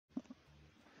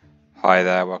Hi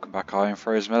there, welcome back. I am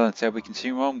Mill, and today we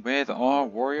continue on with our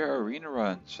Warrior Arena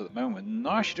run. So at the moment, we're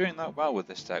not actually doing that well with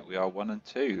this deck. We are 1 and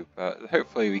 2, but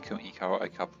hopefully we can eke out a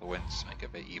couple of wins to make it a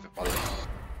bit even by the end.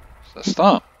 So let's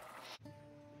start.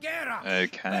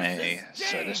 Okay,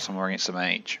 so this time we're against the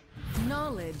mage.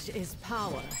 Knowledge is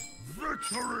power.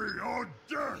 Victory or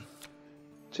death!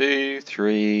 2,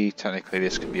 3, technically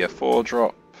this could be a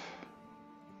 4-drop.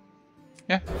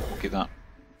 Yeah, we'll keep that.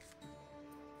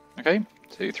 Okay,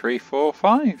 2, 3, 4,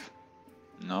 5.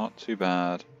 Not too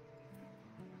bad.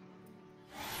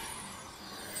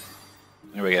 The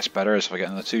only way it gets better is if I get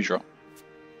another 2-drop.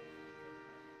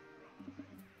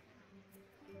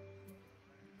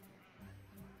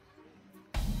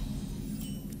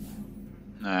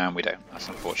 No, we don't. That's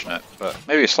unfortunate, but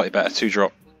maybe a slightly better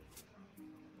 2-drop.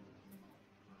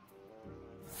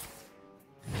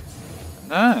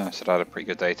 No, I said I had a pretty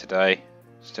good day today.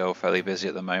 Still fairly busy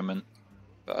at the moment,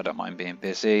 but I don't mind being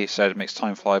busy. So it makes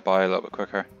time fly by a little bit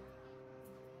quicker.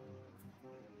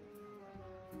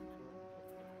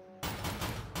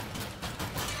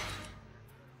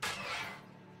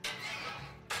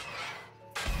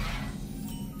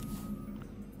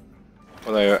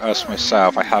 Although, as for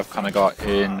myself, I have kind of got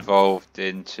involved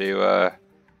into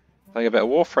playing a bit of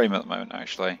Warframe at the moment,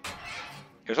 actually.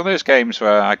 It was one of those games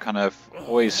where I kind of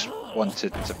always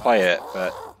wanted to play it,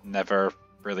 but never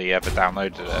really ever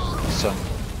downloaded it for some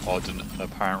odd and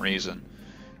apparent reason.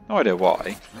 No idea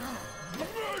why.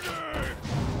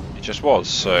 It just was,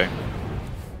 so... I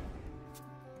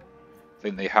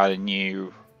think they had a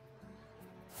new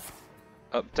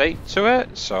update to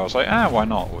it, so I was like, why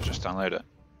not? We'll just download it.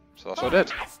 So that's what I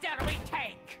did.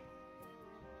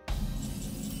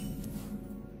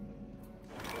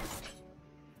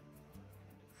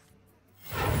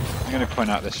 I'm going to point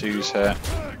out this ooze here.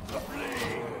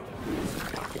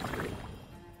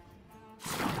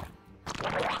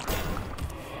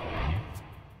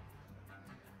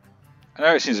 I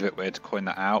know it seems a bit weird to coin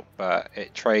that out, but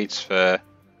it trades for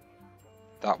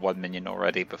that one minion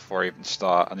already before I even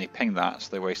start, and they ping that,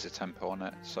 so they wasted tempo on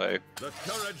it, so... The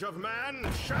courage of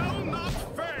man shall not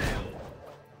fail!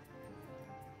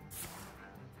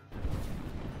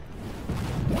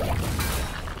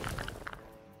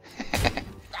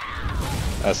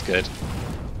 That's good.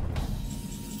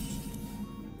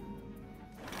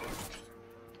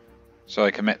 So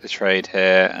I commit the trade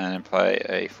here and then play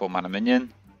a 4-mana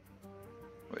minion,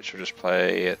 which will just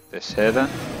play this here then.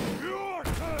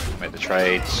 Make the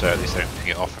trade, so at least I don't pick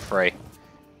it off for free.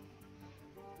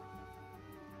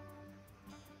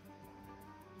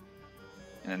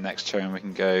 And then next turn we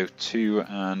can go 2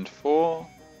 and 4.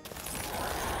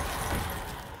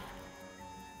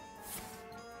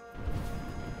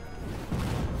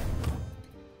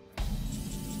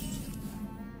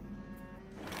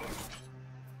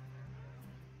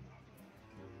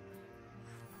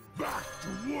 Back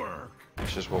to work!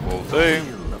 Which is what we'll do.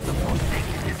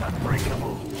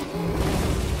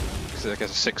 Because it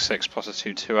gets a 6/6 plus a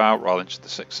 2/2 out rather than just the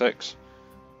 6/6.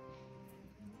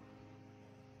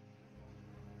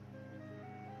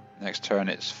 Next turn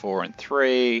it's 4 and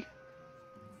 3.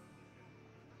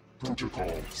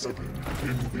 Protocol 7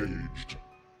 engaged.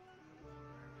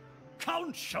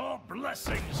 Count your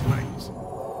blessings, mates.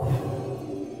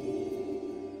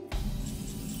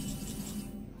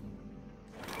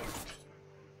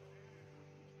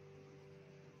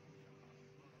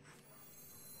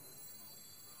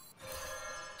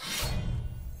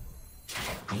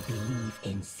 I believe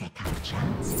in second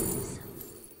chances.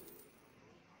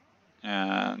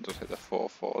 And we'll hit the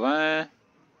 4/4 there.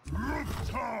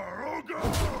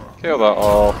 Kill that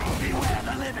all.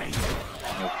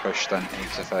 We'll push then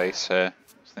into face here.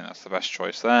 I think that's the best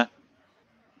choice there.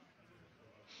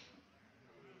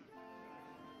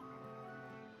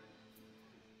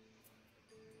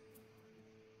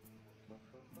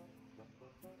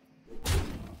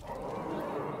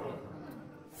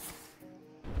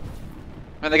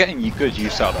 I mean, they're getting good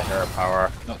use out of the hero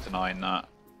power, not denying that.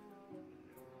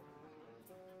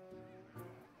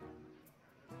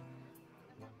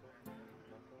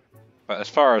 But as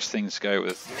far as things go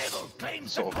with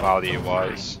sort of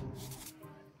value-wise,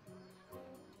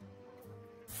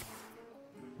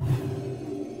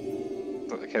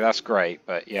 okay, that's great,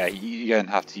 but yeah, you're going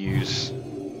to have to use,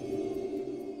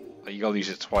 like, you got to use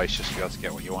it twice just to be able to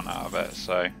get what you want out of it,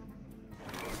 so.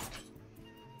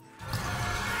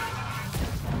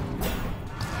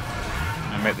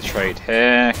 Make the trade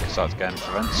here, because that again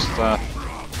prevents stuff.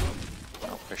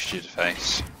 I'll push you to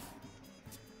face.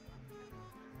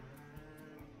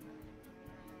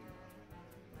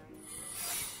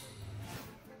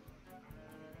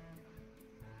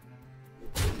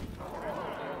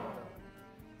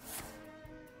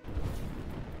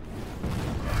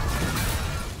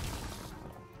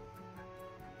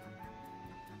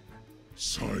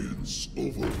 Science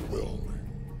overwhelming.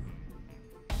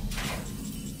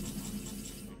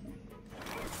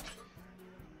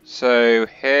 So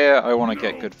here I want to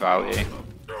get good value.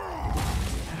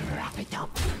 Wrap it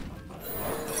up.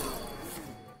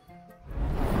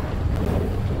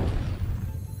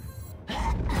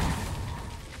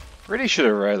 Really should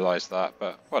have realised that,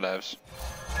 but whatevs.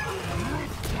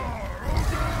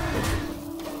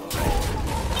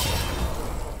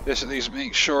 This at least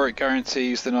makes sure it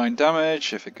guarantees the 9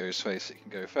 damage. If it goes face, it can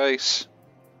go face.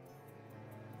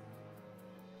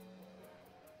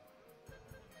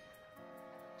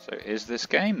 So is this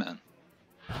game then?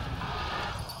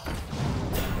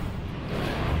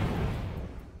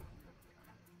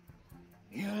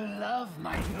 You love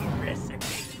my new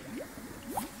recipe.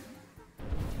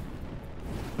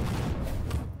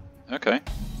 Okay.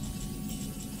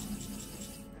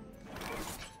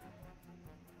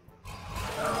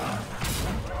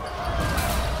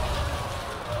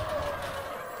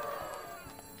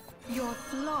 Your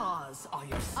flaws are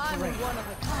your strength. I'm strength. one of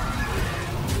a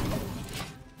kind.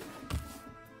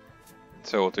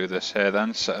 So we'll do this here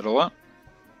then, set it all up.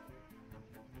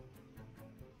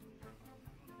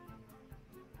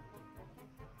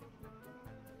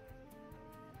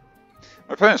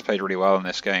 My opponent's played really well in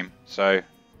this game, so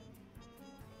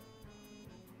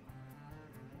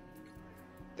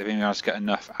they've been able to get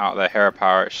enough out of their hero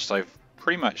power. It's just I've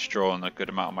pretty much drawn a good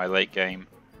amount of my late game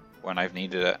when I've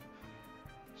needed it.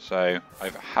 So I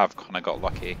have kind of got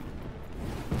lucky.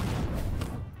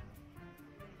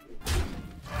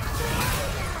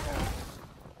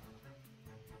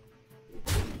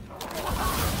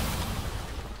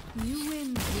 You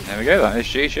win. There we go, that is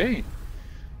GG.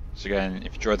 So again, if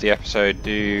you enjoyed the episode,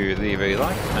 do leave a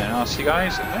like, and I'll see you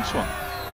guys in the next one.